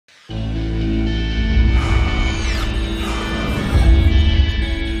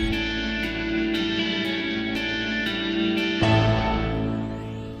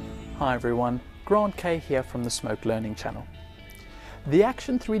Hi everyone, Grant K here from the Smoke Learning channel. The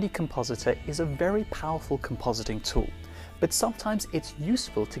Action 3D Compositor is a very powerful compositing tool, but sometimes it's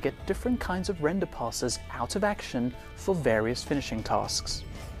useful to get different kinds of render passes out of Action for various finishing tasks.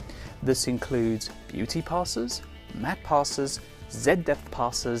 This includes beauty passes, matte passes, Z-depth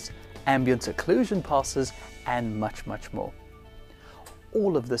passes, ambient occlusion passes, and much more.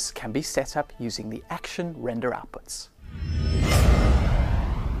 All of this can be set up using the Action render outputs.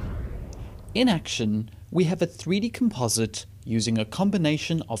 In Action, we have a 3D composite using a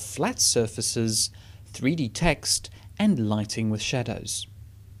combination of flat surfaces, 3D text, and lighting with shadows.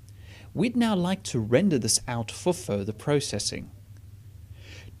 We'd now like to render this out for further processing.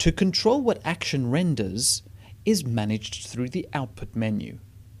 To control what Action renders is managed through the Output menu.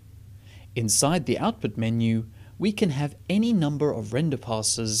 Inside the Output menu, we can have any number of render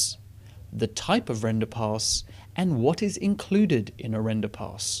passes, the type of render pass, and what is included in a render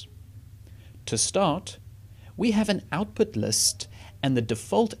pass. To start, we have an output list, and the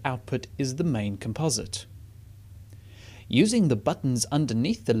default output is the main composite. Using the buttons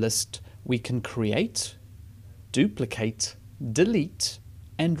underneath the list, we can create, duplicate, delete,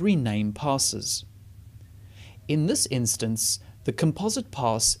 and rename passes. In this instance, the composite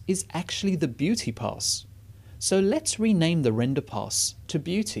pass is actually the beauty pass, so let's rename the render pass to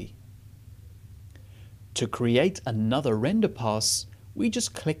beauty. To create another render pass, we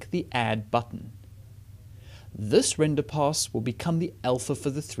just click the Add button. This render pass will become the alpha for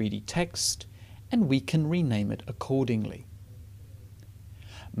the 3D text, and we can rename it accordingly.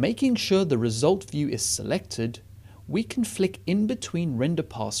 Making sure the result view is selected, we can flick in between render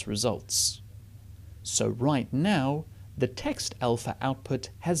pass results. So right now, the text alpha output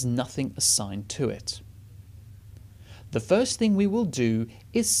has nothing assigned to it. The first thing we will do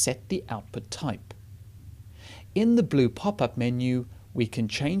is set the output type. In the blue pop-up menu, we can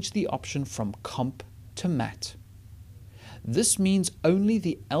change the option from comp to matte. This means only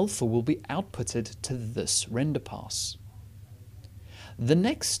the alpha will be outputted to this render pass. The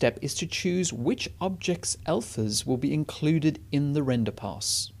next step is to choose which object's alphas will be included in the render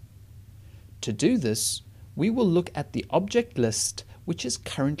pass. To do this, we will look at the object list, which is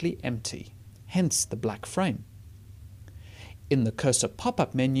currently empty, hence the black frame. In the cursor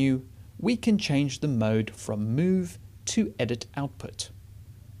pop-up menu, we can change the mode from Move to Edit Output.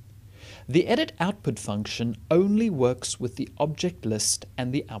 The Edit Output function only works with the object list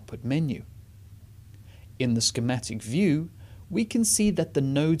and the output menu. In the schematic view, we can see that the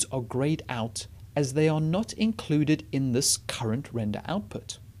nodes are grayed out as they are not included in this current render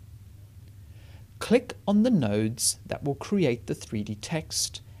output. Click on the nodes that will create the 3D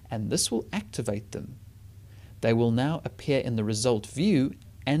text, and this will activate them. They will now appear in the result view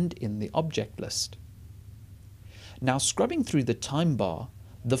and in the object list. Now scrubbing through the time bar,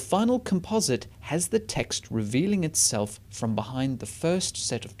 the final composite has the text revealing itself from behind the first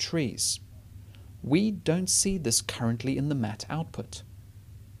set of trees. We don't see this currently in the matte output.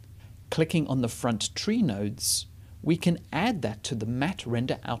 Clicking on the front tree nodes, we can add that to the matte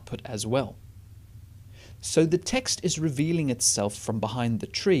render output as well. So the text is revealing itself from behind the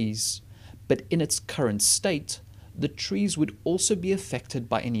trees, but in its current state, the trees would also be affected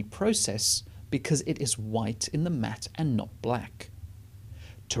by any process because it is white in the matte and not black.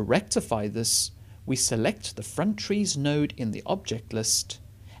 To rectify this, we select the front trees node in the object list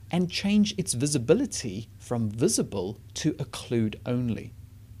and change its visibility from visible to occlude only.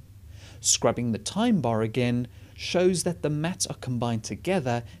 Scrubbing the time bar again shows that the mattes are combined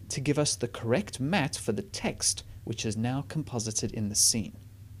together to give us the correct matte for the text, which is now composited in the scene.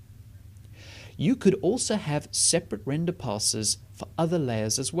 You could also have separate render passes for other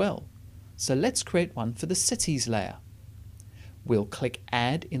layers as well. So let's create one for the cities layer. We'll click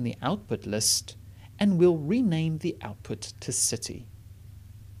Add in the output list, and we'll rename the output to City.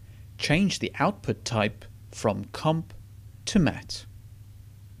 Change the output type from comp to matte.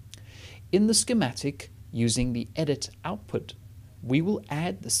 In the schematic, using the Edit Output, we will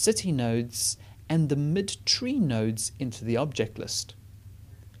add the city nodes and the mid-tree nodes into the object list.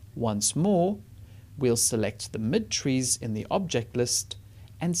 Once more, we'll select the mid-trees in the object list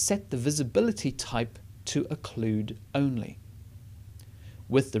and set the visibility type to occlude only.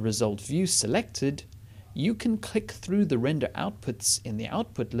 With the result view selected, you can click through the render outputs in the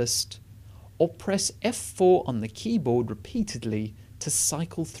output list or press F4 on the keyboard repeatedly to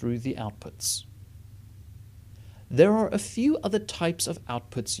cycle through the outputs. There are a few other types of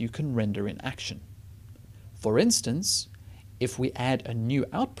outputs you can render in Action. For instance, if we add a new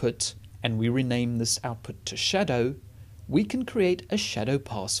output and we rename this output to Shadow, we can create a shadow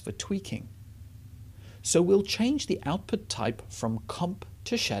pass for tweaking. So we'll change the output type from comp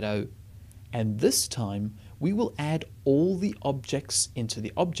to shadow And this time we will add all the objects into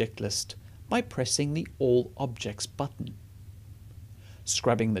the object list by pressing the All Objects button.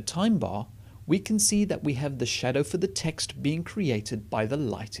 Scrubbing the time bar, we can see that we have the shadow for the text being created by the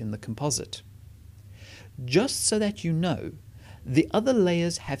light in the composite. Just so that you know, the other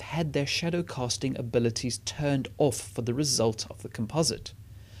layers have had their shadow casting abilities turned off for the result of the composite,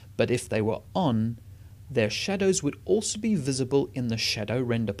 but if they were on, their shadows would also be visible in the shadow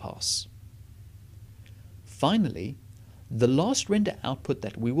render pass. Finally, the last render output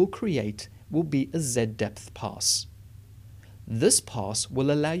that we will create will be a Z-depth pass. This pass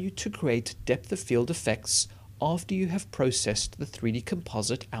will allow you to create depth of field effects after you have processed the 3D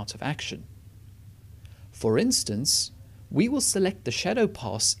composite out of action. For instance, we will select the shadow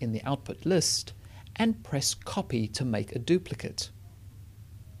pass in the output list and press copy to make a duplicate.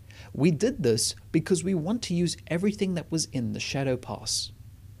 We did this because we want to use everything that was in the shadow pass.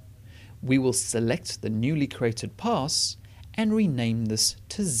 We will select the newly created pass and rename this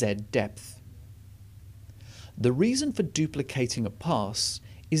to Z-depth. The reason for duplicating a pass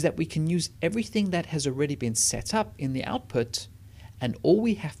is that we can use everything that has already been set up in the output, and all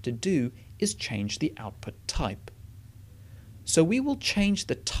we have to do is change the output type. So we will change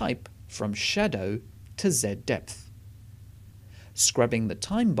the type from shadow to Z-depth. Scrubbing the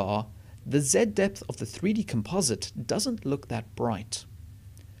time bar, the Z-depth of the 3D composite doesn't look that bright.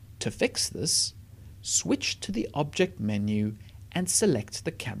 To fix this, switch to the Object menu and select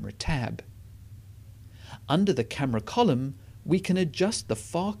the Camera tab. Under the Camera column, we can adjust the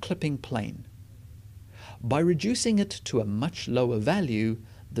far clipping plane. By reducing it to a much lower value,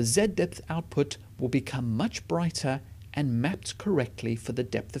 the Z-depth output will become much brighter and mapped correctly for the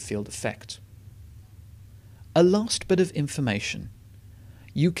depth of field effect. A last bit of information.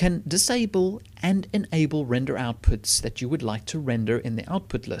 You can disable and enable render outputs that you would like to render in the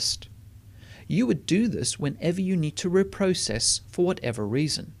output list. You would do this whenever you need to reprocess for whatever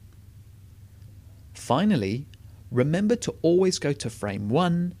reason. Finally, remember to always go to frame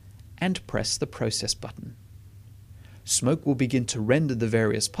 1 and press the process button. Smoke will begin to render the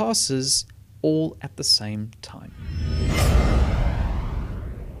various passes all at the same time.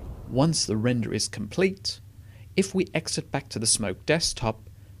 Once the render is complete, if we exit back to the Smoke desktop,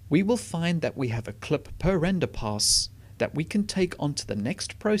 we will find that we have a clip per render pass that we can take onto the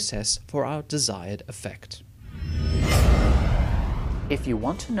next process for our desired effect. If you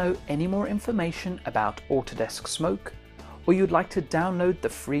want to know any more information about Autodesk Smoke, or you'd like to download the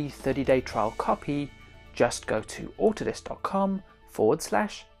free 30-day trial copy, just go to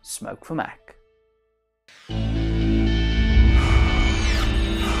autodesk.com/Smoke for Mac.